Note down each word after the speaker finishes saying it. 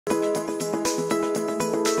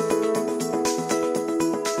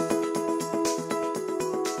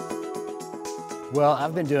Well,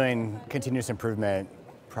 I've been doing continuous improvement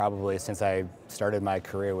probably since I started my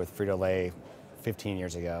career with Frito-Lay 15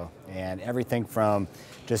 years ago. And everything from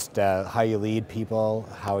just how you lead people,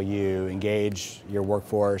 how you engage your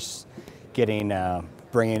workforce,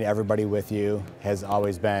 bringing everybody with you has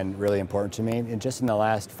always been really important to me. And just in the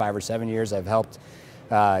last 5 or 7 years, I've helped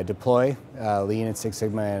deploy Lean and Six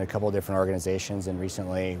Sigma in a couple of different organizations, and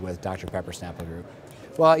recently with Dr Pepper Snapple Group.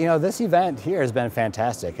 Well, you know, this event here has been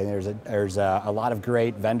fantastic, and there's a lot of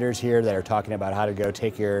great vendors here that are talking about how to go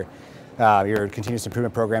take your continuous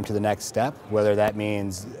improvement program to the next step. Whether that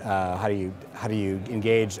means how do you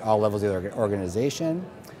engage all levels of the organization,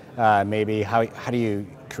 maybe how do you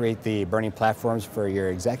create the burning platforms for your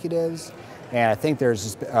executives, and I think there's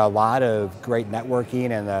just a lot of great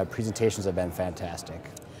networking, and the presentations have been fantastic.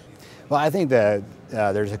 Well, I think that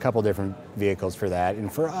there's a couple different vehicles for that,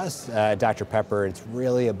 and for us at Dr Pepper, it's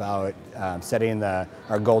really about setting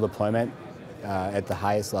our goal deployment at the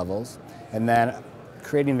highest levels, and then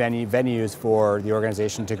creating venues for the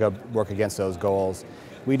organization to go work against those goals.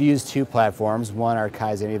 We'd use two platforms. One are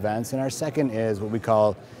Kaizen events, and our second is what we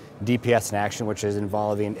call DPS in action, which is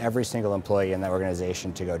involving every single employee in that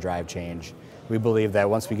organization to go drive change. We believe that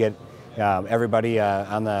once we get everybody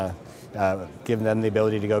give them the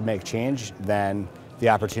ability to go make change, then the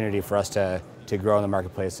opportunity for us to grow in the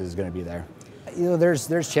marketplace is going to be there. You know,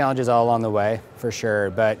 there's challenges all along the way, for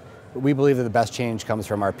sure, but we believe that the best change comes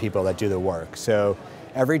from our people that do the work. So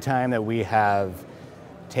every time that we have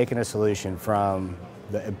taken a solution from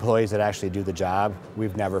the employees that actually do the job,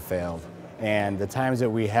 we've never failed. And the times that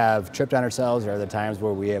we have tripped on ourselves are the times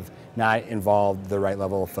where we have not involved the right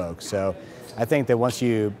level of folks. So I think that once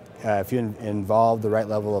if you involve the right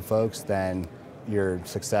level of folks, then your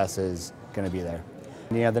success is going to be there.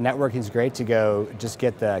 You know, the networking is great to go just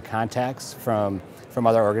get the contacts from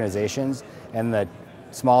other organizations, and the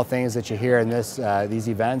small things that you hear in these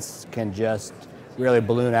events can just really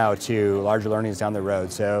balloon out to larger learnings down the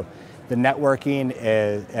road. So the networking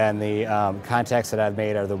and the contacts that I've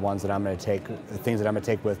made are the ones that the things that I'm going to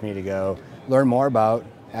take with me to go learn more about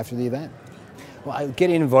after the event. Well,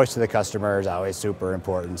 getting a voice to the customer is always super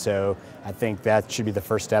important, so I think that should be the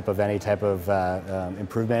first step of any type of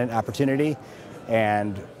improvement opportunity,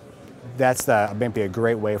 and that's maybe a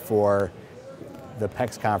great way for the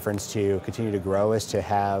PEX conference to continue to grow, is to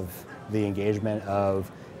have the engagement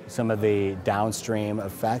of some of the downstream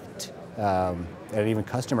effect, and even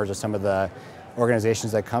customers of some of the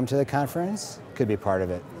organizations that come to the conference could be part of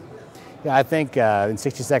it. Yeah, I think in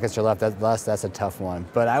 60 seconds or left, that's a tough one.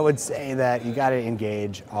 But I would say that you got to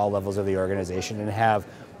engage all levels of the organization and have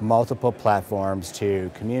multiple platforms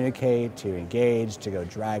to communicate, to engage, to go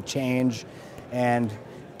drive change, and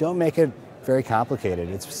don't make it very complicated.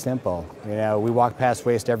 It's simple. You know, we walk past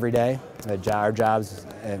waste every day. Our jobs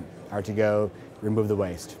are to go remove the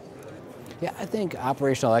waste. Yeah, I think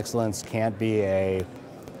operational excellence can't be a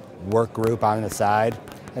work group on the side.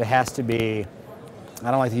 It has to be, I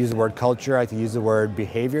don't like to use the word culture, I like to use the word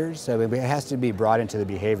behaviors. So it has to be brought into the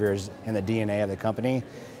behaviors and the DNA of the company.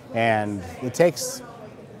 And it takes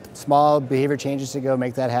small behavior changes to go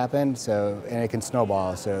make that happen, and it can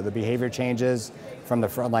snowball. So the behavior changes from the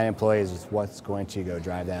frontline employees is what's going to go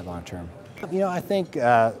drive that long term. You know, I think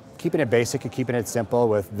keeping it basic and keeping it simple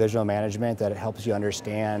with visual management, that it helps you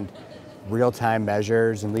understand real-time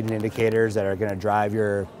measures and leading indicators that are going to drive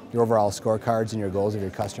your overall scorecards and your goals of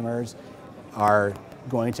your customers are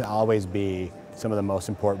going to always be some of the most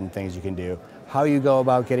important things you can do. How you go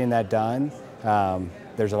about getting that done,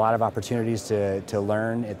 there's a lot of opportunities to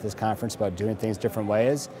learn at this conference about doing things different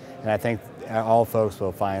ways, and I think all folks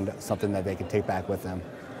will find something that they can take back with them.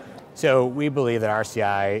 So we believe that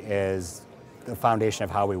RCI is the foundation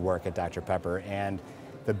of how we work at Dr Pepper, and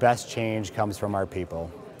the best change comes from our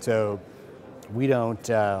people. So we don't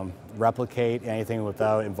replicate anything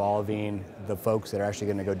without involving the folks that are actually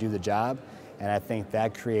going to go do the job. And I think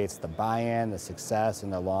that creates the buy-in, the success,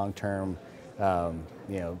 and the long-term,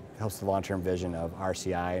 helps the long-term vision of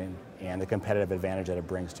RCI and the competitive advantage that it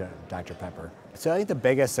brings to Dr Pepper. So I think the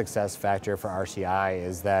biggest success factor for RCI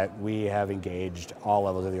is that we have engaged all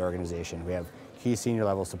levels of the organization. We have key senior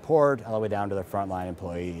level support all the way down to the frontline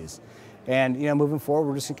employees. And moving forward,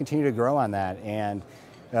 we're just going to continue to grow on that. And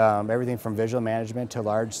everything from visual management to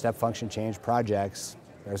large step function change projects,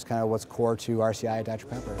 that's kind of what's core to RCI at Dr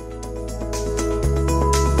Pepper.